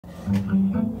Hi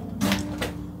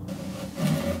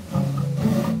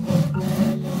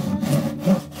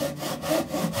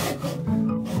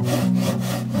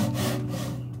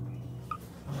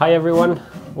everyone,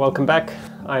 welcome back.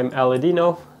 I'm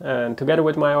Aladino, and together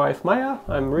with my wife Maya,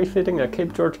 I'm refitting a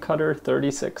Cape George Cutter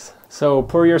 36. So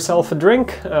pour yourself a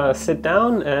drink, sit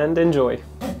down and enjoy.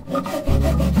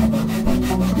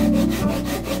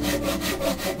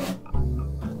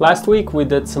 Last week we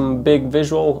did some big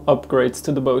visual upgrades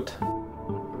to the boat.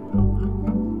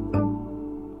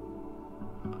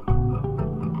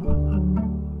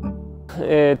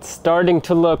 It's starting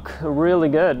to look really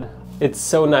good. It's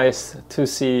so nice to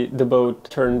see the boat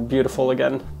turn beautiful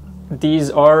again. These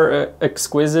are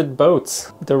exquisite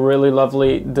boats. They're really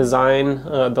lovely design,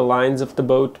 the lines of the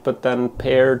boat, but then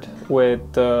paired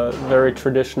with the very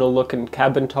traditional looking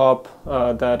cabin top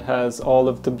that has all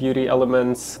of the beauty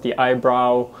elements, the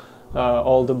eyebrow,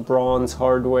 all the bronze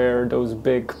hardware, those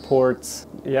big ports.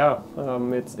 Yeah,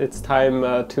 it's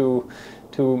time to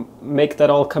make that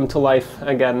all come to life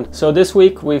again. So this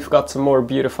week we've got some more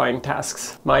beautifying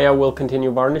tasks. Maya will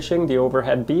continue varnishing the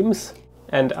overhead beams,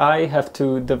 and I have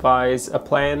to devise a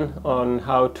plan on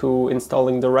how to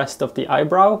installing the rest of the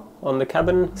eyebrow on the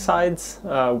cabin sides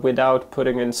without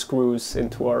putting in screws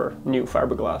into our new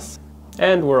fiberglass.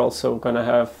 And we're also gonna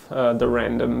have the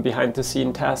random behind the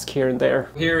scene task here and there.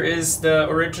 Here is the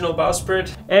original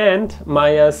bowsprit, and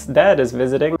Maya's dad is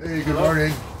visiting. Hey, good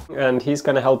morning. And he's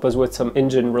gonna help us with some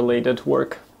engine related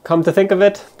work. Come to think of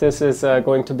it, this is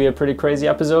going to be a pretty crazy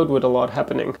episode with a lot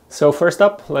happening. So first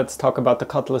up, let's talk about the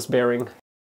cutlass bearing.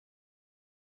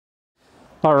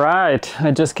 Alright, I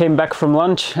just came back from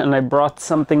lunch and I brought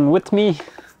something with me.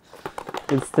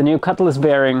 It's the new cutlass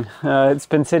bearing. It's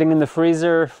been sitting in the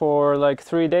freezer for like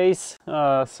 3 days,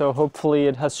 so hopefully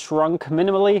it has shrunk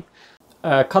minimally.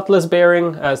 Cutlass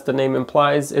bearing, as the name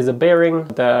implies, is a bearing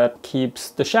that keeps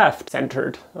the shaft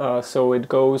centered. So it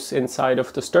goes inside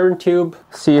of the stern tube.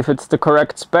 See if it's the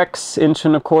correct specs,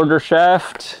 1.25"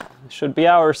 shaft. Should be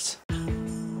ours.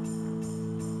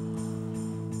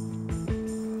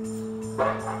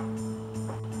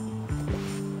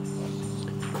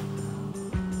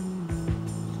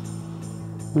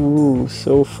 Ooh,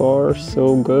 so far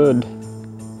so good.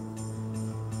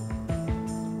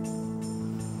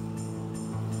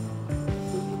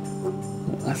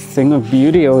 A thing of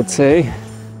beauty, I would say.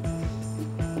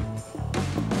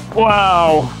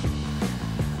 Wow!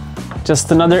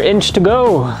 Just another inch to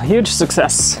go. Huge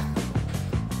success.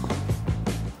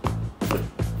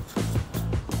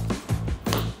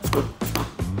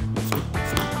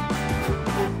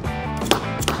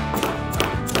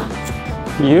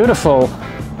 Beautiful.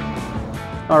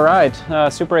 All right,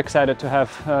 super excited to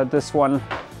have this one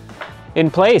in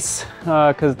place,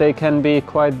 because they can be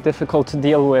quite difficult to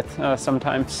deal with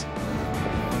sometimes.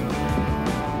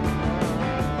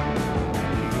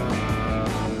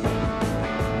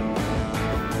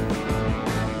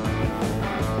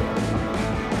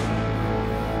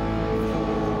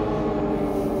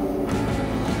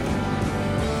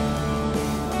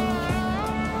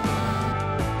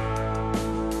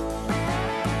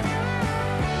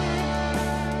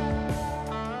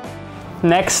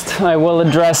 Next, I will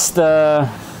address the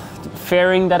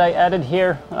fairing that I added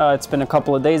here. It's been a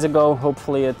couple of days ago.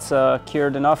 Hopefully it's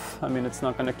cured enough. I mean, it's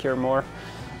not going to cure more.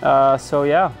 So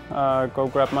yeah, go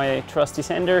grab my trusty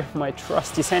sander, my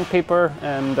trusty sandpaper,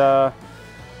 and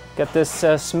get this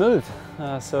smooth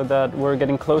so that we're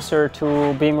getting closer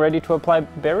to being ready to apply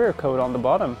barrier coat on the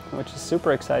bottom, which is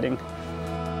super exciting.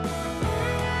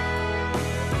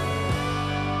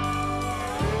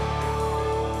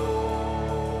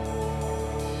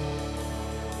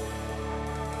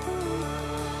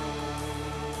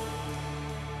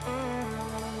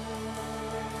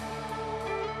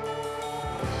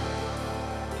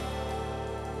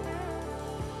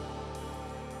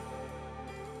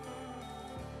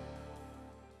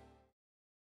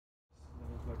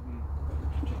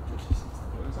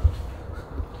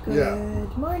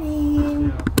 Good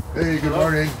morning. Hey, good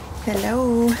morning.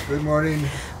 Hello. Good morning.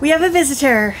 We have a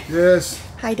visitor. Yes.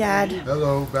 Hi, Dad.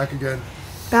 Hello, back again.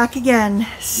 Back again.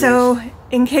 So, Yes.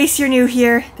 In case you're new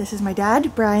here, this is my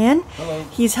dad, Brian. Hello.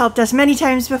 He's helped us many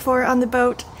times before on the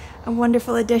boat. A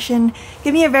wonderful addition.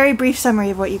 Give me a very brief summary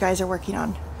of what you guys are working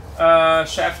on.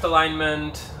 Shaft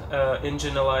alignment,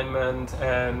 engine alignment,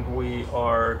 and we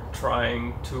are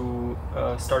trying to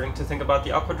starting to think about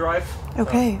the aqua drive,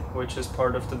 Okay. Which is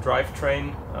part of the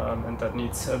drivetrain, and that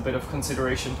needs a bit of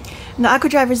consideration. And the aqua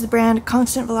drive is the brand.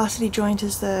 Constant velocity joint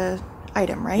is the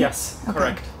item, right? Yes, Okay.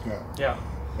 correct. Yeah. Yeah.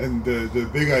 And the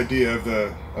big idea of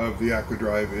the aqua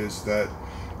drive is that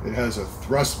It has a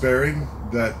thrust bearing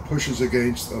that pushes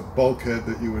against a bulkhead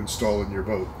that you install in your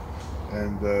boat.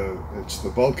 And it's the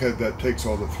bulkhead that takes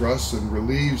all the thrusts and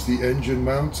relieves the engine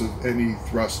mounts of any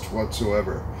thrust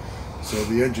whatsoever. So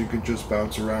the engine can just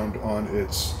bounce around on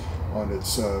its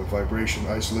vibration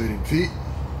isolating feet,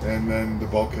 and then the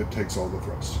bulkhead takes all the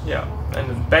thrust. Yeah, and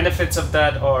the benefits of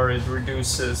that are it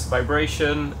reduces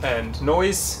vibration and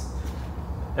noise,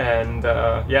 and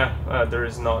there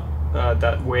is not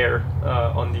that wear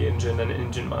on the engine and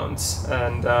engine mounts,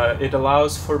 and it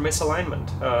allows for misalignment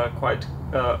quite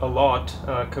a lot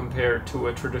compared to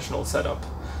a traditional setup.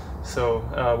 So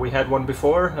we had one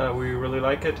before, we really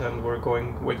like it, and we're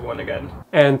going with one again.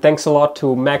 And thanks a lot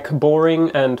to Mac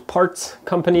Boring and Parts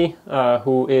Company,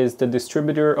 who is the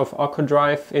distributor of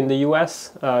Aquadrive in the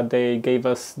US. They gave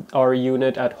us our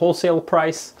unit at wholesale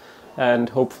price, and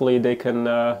hopefully they can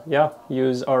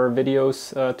use our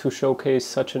videos to showcase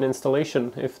such an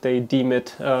installation if they deem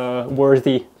it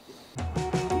worthy. I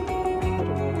don't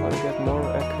know how to get more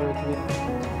accurately.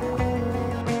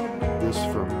 This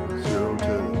from 0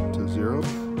 to 0.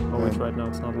 Oh, wait, right now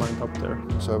it's not lined up there.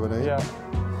 7, 8. Yeah.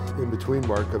 In between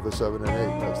mark of the 7 and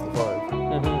 8, that's the 5.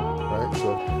 Right?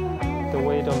 So the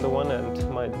weight on the one end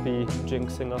might be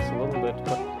jinxing us a little bit,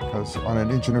 but because on an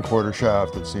 1.25"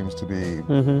 shaft, it seems to be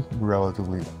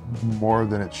relatively more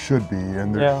than it should be,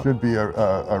 and there should be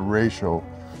a ratio.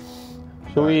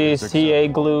 Should we CA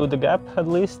glue the gap at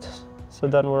least? So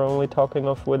then we're only talking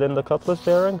of within the cutlass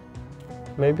bearing?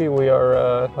 Maybe we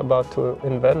are about to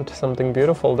invent something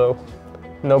beautiful though.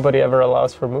 Nobody ever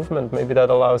allows for movement. Maybe that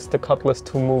allows the cutlass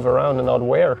to move around and not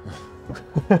wear.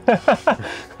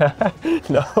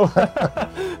 No.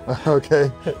 Okay,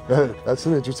 that's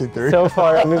an interesting theory. So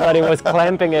far everybody was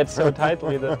clamping it so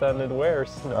tightly that then it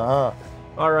wears. No.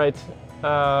 All right.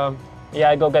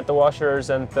 I go get the washers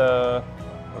and the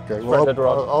threaded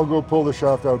rod. I'll go pull the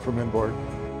shaft out from inboard.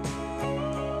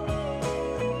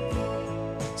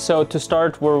 So to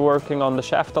start, we're working on the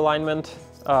shaft alignment,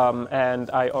 and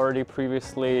I already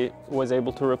previously was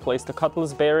able to replace the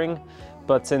cutlass bearing,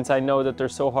 but since I know that they're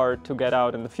so hard to get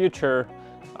out in the future,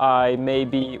 I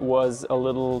maybe was a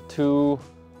little too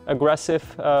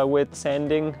aggressive with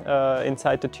sanding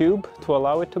inside the tube to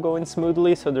allow it to go in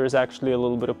smoothly, so there's actually a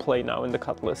little bit of play now in the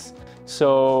cutlass.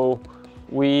 So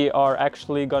we are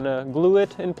actually gonna glue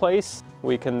it in place.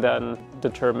 We can then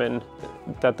determine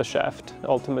that the shaft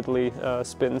ultimately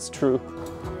spins true,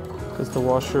 because the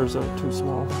washers are too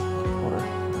small.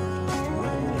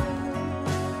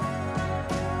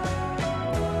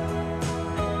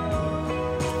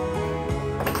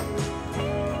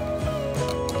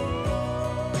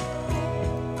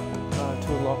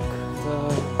 To lock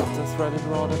the threaded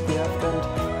rod at the aft end,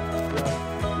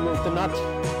 move the nut.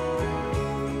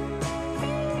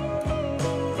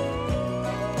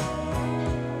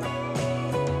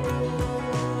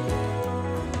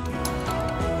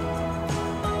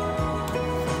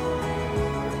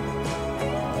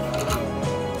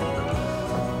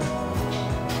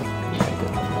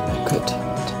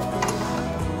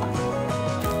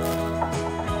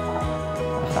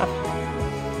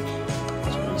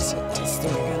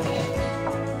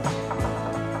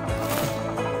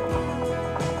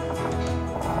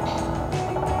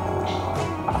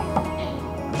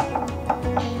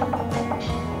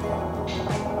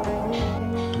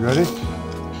 Ready?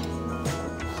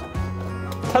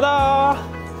 Ta-da!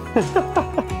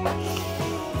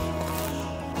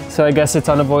 So I guess it's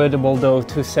unavoidable though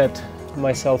to set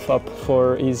myself up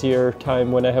for easier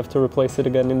time when I have to replace it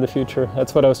again in the future.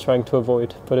 That's what I was trying to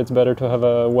avoid, but it's better to have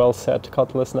a well-set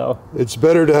cutlass now. It's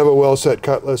better to have a well-set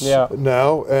cutlass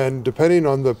now, and depending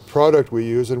on the product we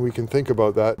use, and we can think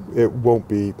about that, it won't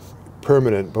be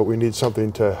permanent, but we need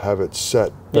something to have it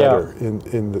set better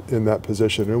in that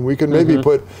position. And we can maybe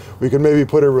put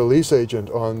a release agent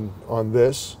on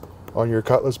this, on your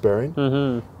cutlass bearing,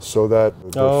 so that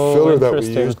the filler that we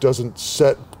use doesn't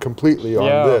set completely on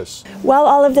this. While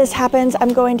all of this happens,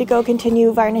 I'm going to go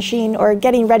continue varnishing, or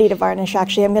getting ready to varnish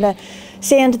actually. I'm going to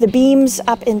sand the beams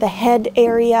up in the head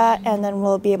area, and then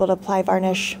we'll be able to apply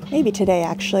varnish maybe today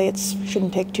actually. It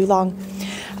shouldn't take too long.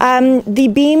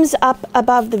 The beams up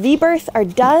above the V-berth are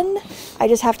done. I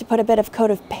just have to put a bit of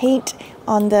coat of paint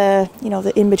on the,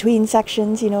 the in-between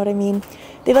sections, you know what I mean?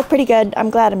 They look pretty good. I'm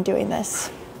glad I'm doing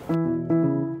this.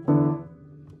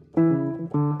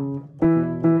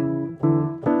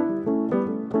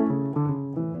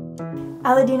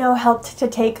 Aladino helped to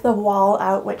take the wall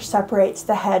out which separates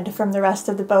the head from the rest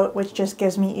of the boat, which just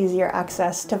gives me easier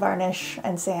access to varnish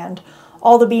and sand.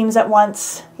 All the beams at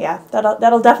once, yeah,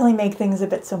 that'll definitely make things a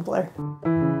bit simpler.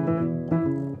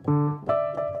 And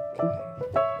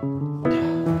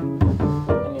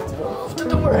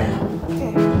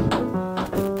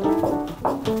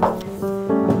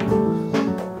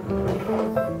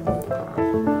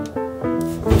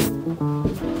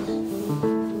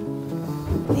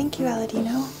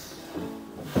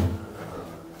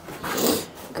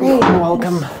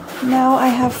Now I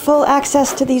have full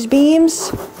access to these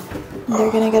beams.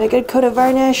 They're gonna get a good coat of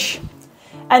varnish.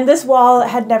 And this wall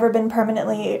had never been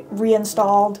permanently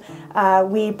reinstalled.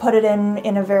 We put it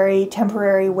in a very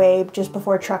temporary way just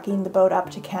before trucking the boat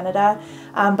up to Canada.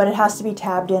 But it has to be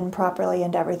tabbed in properly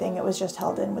and everything. It was just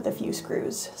held in with a few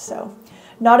screws. So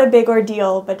not a big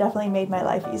ordeal, but definitely made my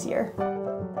life easier.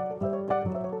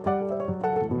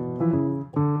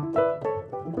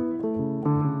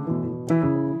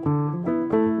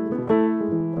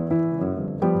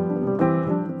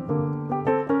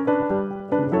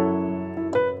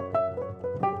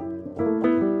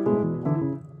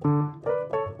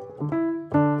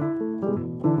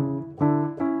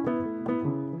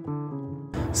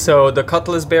 So the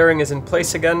cutlass bearing is in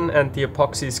place again and the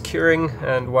epoxy is curing,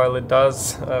 and while it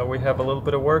does, we have a little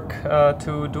bit of work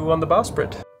to do on the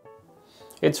bowsprit.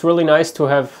 It's really nice to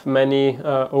have many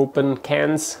open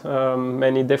cans,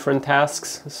 many different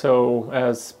tasks. So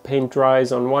as paint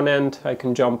dries on one end, I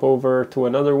can jump over to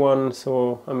another one.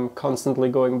 So I'm constantly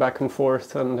going back and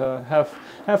forth and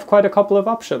have quite a couple of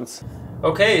options.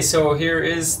 Okay, so here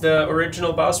is the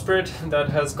original bowsprit that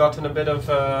has gotten a bit of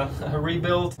a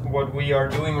rebuild. What we are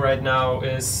doing right now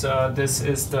is, this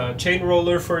is the chain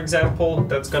roller, for example,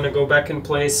 that's going to go back in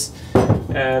place.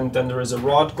 And then there is a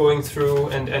rod going through,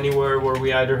 and anywhere where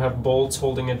we either have bolts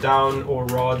holding it down or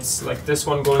rods like this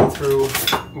one going through,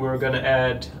 we're going to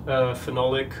add a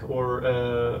phenolic or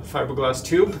a fiberglass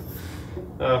tube.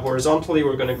 Horizontally,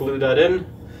 we're going to glue that in.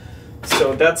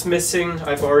 So that's missing.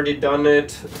 I've already done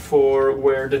it for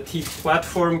where the teak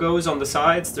platform goes on the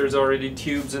sides. There's already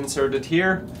tubes inserted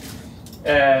here.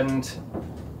 And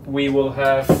we will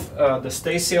have the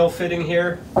stay sail fitting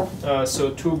here. So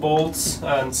 2 bolts,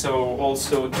 and so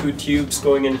also 2 tubes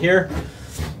going in here.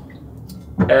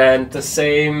 And the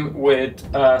same with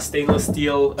stainless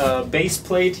steel base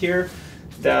plate here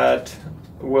that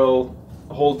will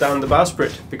hold down the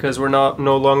bowsprit, because we're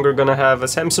no longer going to have a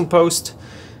Samson post.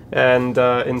 And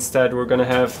instead we're going to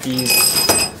have these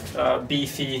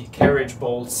beefy carriage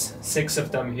bolts, 6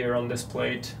 of them here on this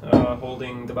plate,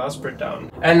 holding the bowsprit down.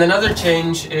 And another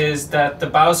change is that the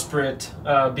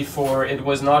bowsprit, before it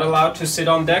was not allowed to sit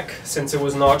on deck since it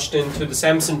was notched into the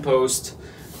Samson post.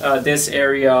 This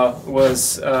area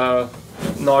was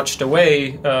notched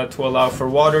away to allow for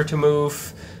water to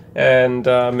move and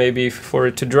maybe for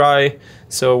it to dry.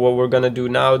 So what we're gonna do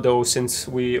now, though, since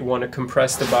we want to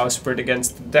compress the bowsprit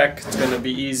against the deck, it's gonna be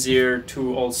easier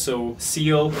to also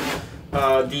seal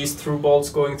these through bolts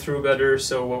going through better.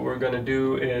 So what we're gonna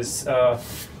do is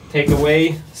take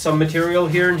away some material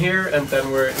here and here, and then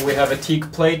we have a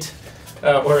teak plate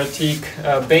or a teak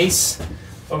base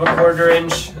of a 1/4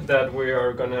 inch that we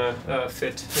are gonna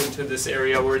fit into this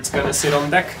area where it's gonna sit on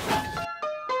deck.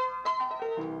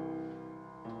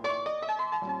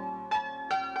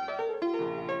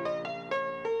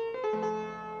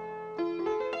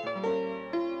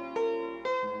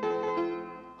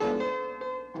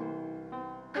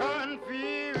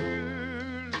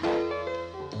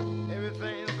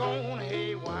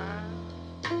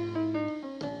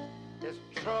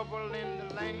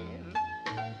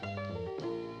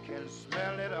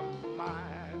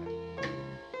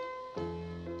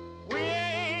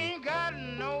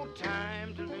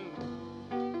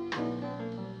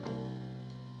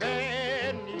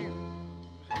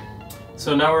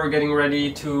 So now we're getting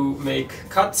ready to make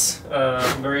cuts,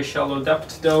 very shallow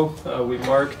depth though. We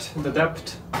marked the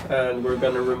depth, and we're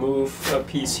going to remove a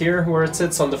piece here where it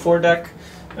sits on the foredeck,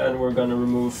 and we're going to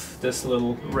remove this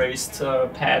little raised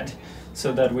pad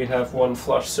so that we have one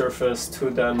flush surface to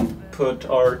then put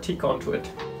our teak onto it.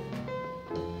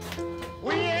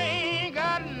 We ain't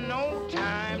got no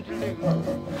time to lose.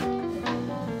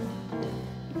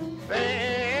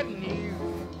 Bad news.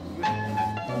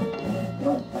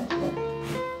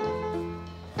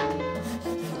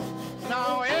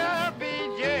 Now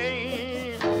LBJ,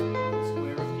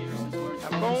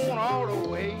 I'm going all the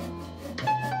way.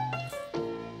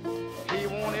 He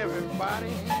want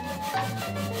everybody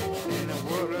in the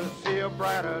world to see a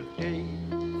brighter day.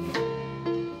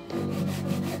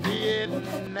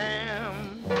 Vietnam.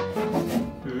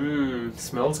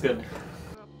 Smells good.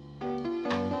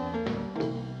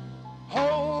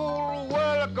 Whole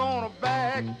world gonna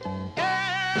back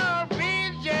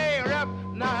LBJ rap.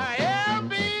 Now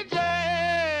LBJ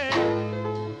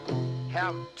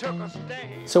have took a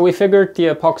stand. So we figured the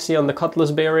epoxy on the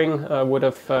cutlass bearing would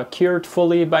have cured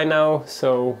fully by now,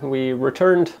 so we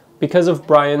returned. Because of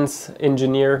Brian's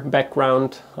engineer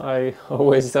background, I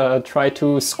always try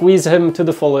to squeeze him to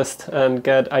the fullest and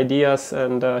get ideas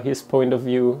and his point of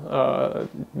view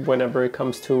whenever it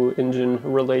comes to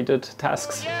engine-related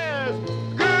tasks. Yes,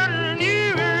 good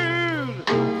news.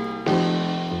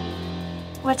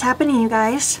 What's happening, you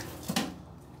guys?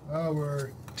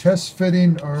 We're test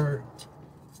fitting our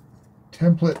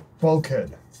template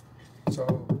bulkhead.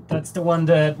 So that's the one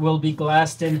that will be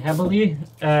glassed in heavily,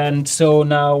 and so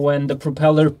now when the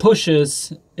propeller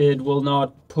pushes, it will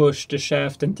not push the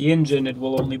shaft and the engine, it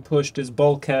will only push this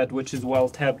bulkhead, which is well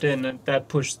tapped in, and that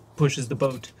pushes the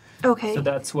boat. Okay. So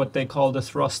that's what they call the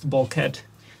thrust bulkhead.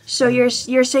 So you're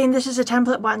saying this is a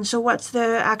template one, so what's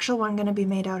the actual one going to be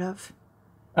made out of?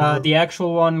 The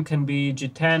actual one can be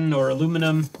G10 or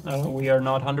aluminum. We are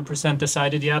not 100%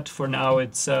 decided yet. For now,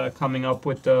 it's coming up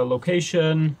with the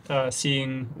location,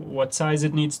 seeing what size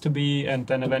it needs to be, and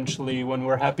then eventually, when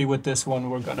we're happy with this one,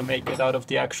 we're going to make it out of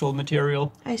the actual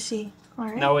material. I see. All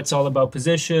right. Now it's all about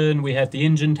position. We had the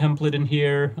engine template in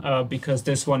here because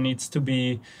this one needs to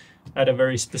be at a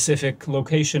very specific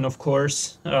location, of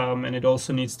course, and it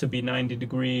also needs to be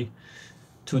 90-degree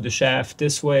to the shaft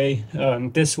this way,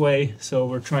 so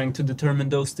we're trying to determine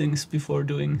those things before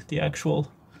doing the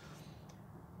actual.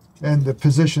 And the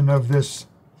position of this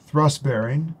thrust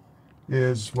bearing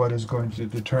is what is going to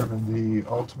determine the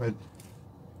ultimate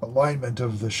alignment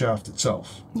of the shaft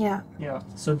itself. Yeah. Yeah,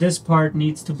 so this part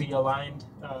needs to be aligned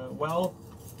well,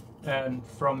 and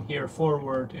from here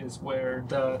forward is where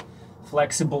the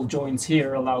flexible joints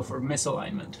here allow for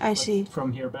misalignment. I see.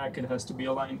 From here back it has to be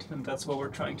aligned, and that's what we're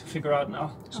trying to figure out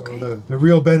now. So the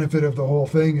real benefit of the whole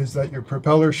thing is that your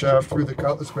propeller shaft through the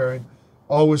cutlass bearing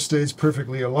always stays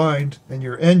perfectly aligned, and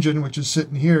your engine, which is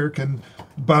sitting here, can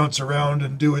bounce around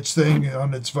and do its thing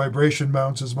on its vibration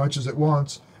mounts as much as it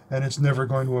wants, and it's never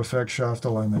going to affect shaft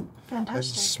alignment. Fantastic. And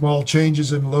small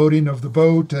changes in loading of the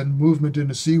boat and movement in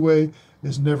a seaway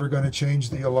is never going to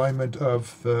change the alignment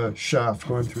of the shaft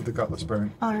going through the cutlass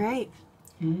bearing. All right.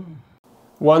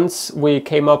 Once we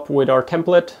came up with our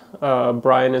template,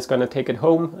 Brian is going to take it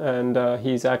home, and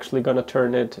he's actually going to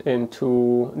turn it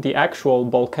into the actual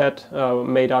bulkhead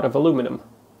made out of aluminum.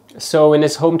 So in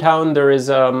his hometown there is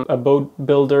a boat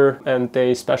builder, and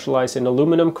they specialize in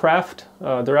aluminum craft.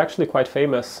 They're actually quite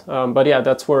famous, but yeah,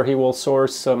 that's where he will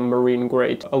source some marine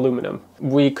grade aluminum.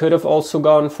 We could have also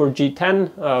gone for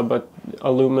G10, but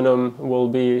aluminum will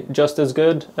be just as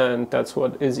good, and that's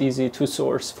what is easy to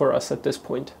source for us at this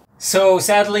point. So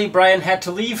sadly Brian had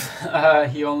to leave.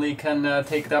 He only can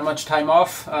take that much time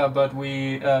off, but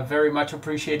we very much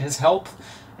appreciate his help.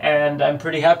 And I'm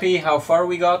pretty happy how far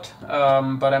we got,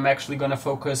 but I'm actually going to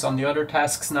focus on the other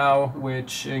tasks now,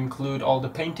 which include all the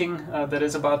painting that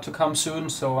is about to come soon.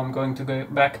 So I'm going to go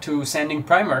back to sanding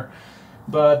primer.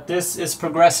 But this is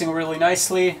progressing really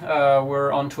nicely.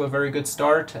 We're on to a very good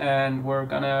start, and we're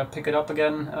going to pick it up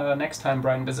again next time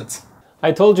Brian visits.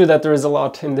 I told you that there is a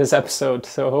lot in this episode,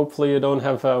 so hopefully you don't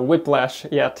have a whiplash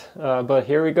yet. But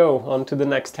here we go, on to the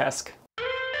next task.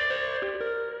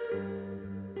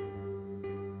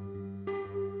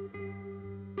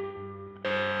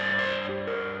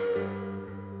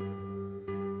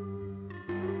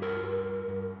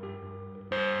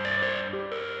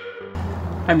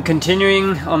 I'm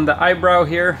continuing on the eyebrow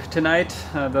here tonight.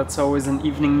 That's always an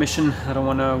evening mission. I don't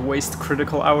want to waste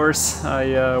critical hours.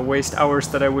 I waste hours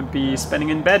that I would be spending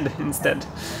in bed instead.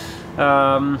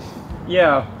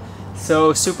 Yeah,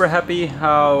 so super happy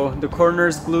how the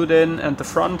corners glued in and the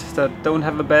front that don't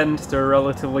have a bend. They're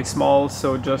relatively small,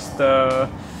 so just the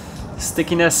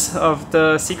stickiness of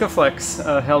the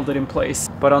Sikaflex held it in place.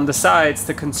 But on the sides,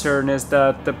 the concern is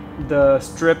that the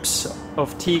strips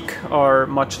of teak are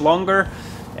much longer,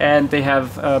 and they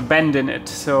have a bend in it,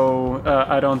 so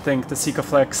I don't think the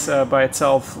Sikaflex by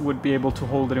itself would be able to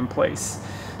hold it in place.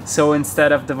 So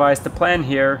instead I've devised a plan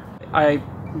here. I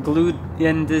glued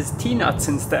in these T-nuts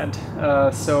instead.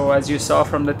 So as you saw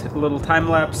from the little time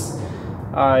lapse,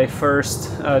 I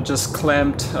first just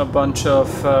clamped a bunch of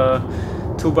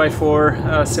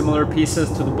 2x4 similar pieces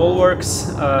to the bulwarks,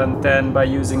 and then by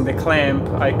using the clamp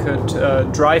I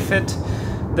could dry fit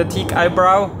the teak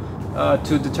eyebrow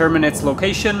to determine its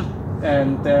location,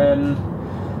 and then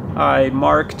I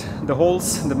marked the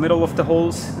holes, the middle of the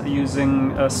holes,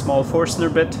 using a small Forstner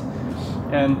bit,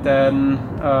 and then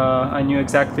I knew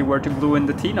exactly where to glue in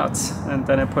the T-nuts, and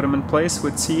then I put them in place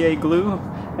with CA glue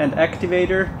and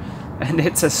activator, and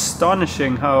it's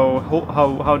astonishing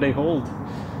how they hold.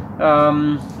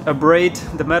 Abrade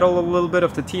the metal a little bit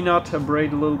of the T-nut,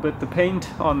 abrade a little bit the paint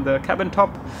on the cabin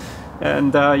top,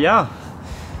 and yeah.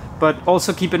 But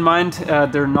also keep in mind,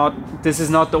 this is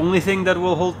not the only thing that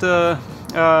will hold the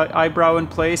eyebrow in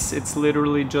place. It's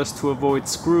literally just to avoid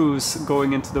screws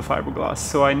going into the fiberglass.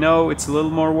 So I know it's a little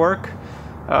more work,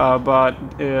 but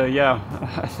yeah,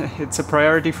 it's a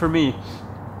priority for me.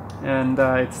 And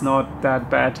it's not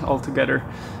that bad altogether.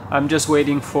 I'm just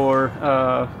waiting for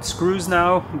screws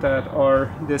now that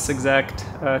are this exact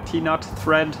T-nut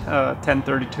thread,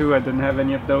 1032. I didn't have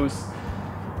any of those.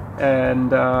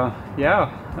 And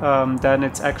then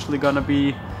it's actually gonna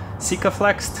be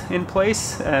Sikaflexed in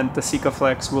place, and the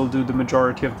Sikaflex will do the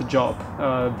majority of the job.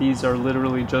 These are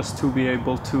literally just to be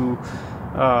able to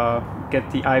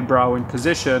get the eyebrow in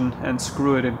position and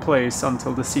screw it in place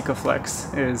until the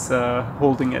Sikaflex is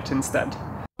holding it instead.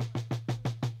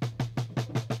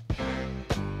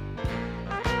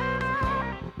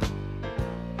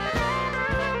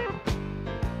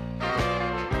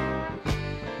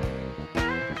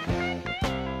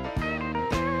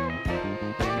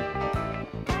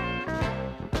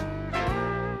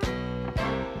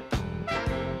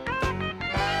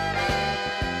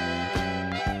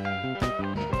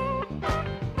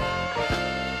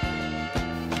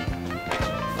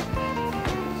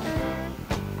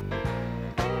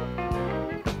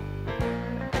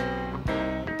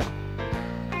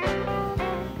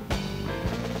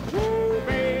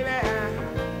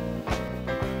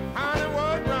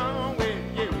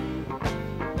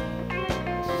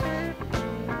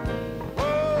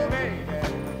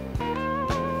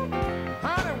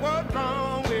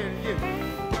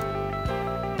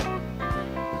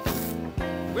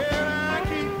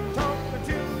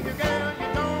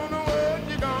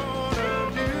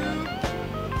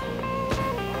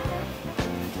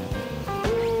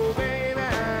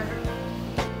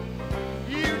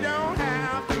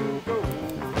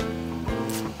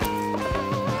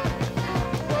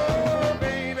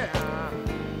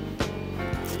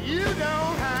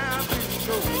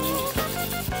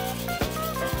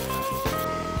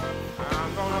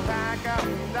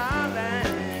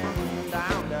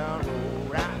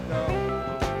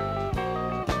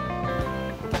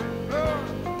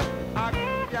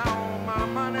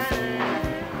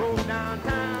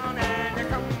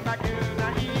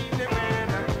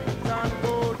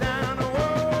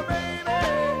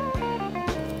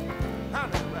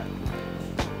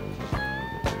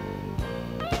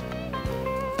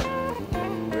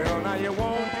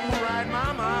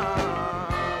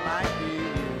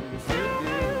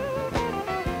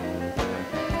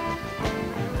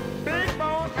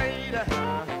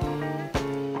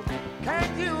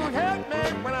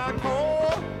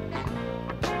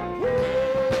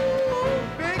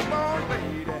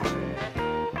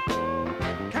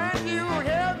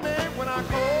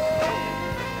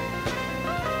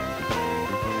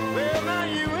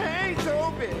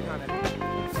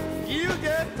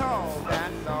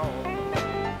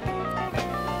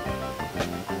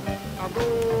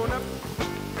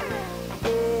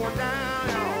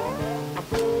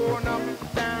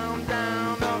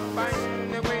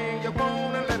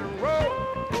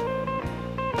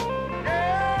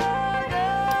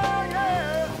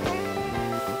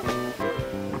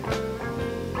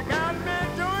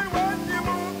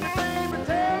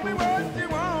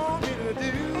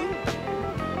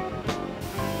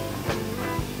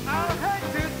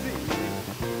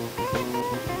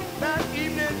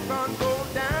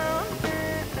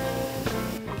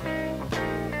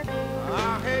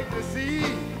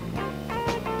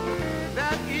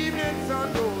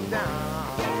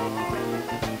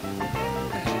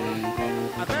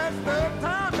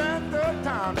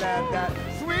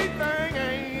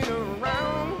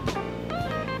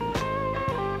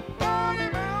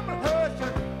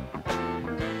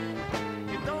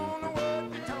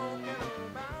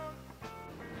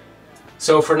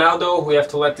 So for now though, we have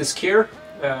to let this cure,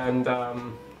 and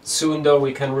soon though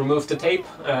we can remove the tape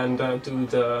and do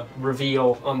the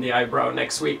reveal on the eyebrow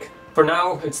next week. For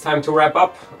now, it's time to wrap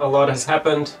up. A lot has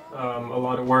happened, a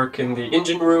lot of work in the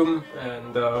engine room,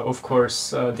 and of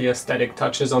course the aesthetic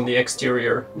touches on the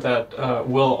exterior that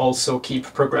will also keep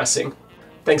progressing.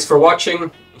 Thanks for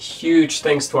watching. Huge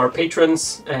thanks to our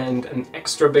patrons, and an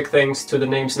extra big thanks to the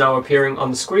names now appearing on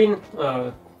the screen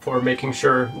for making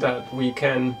sure that we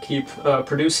can keep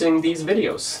producing these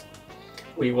videos.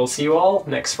 We will see you all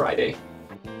next Friday.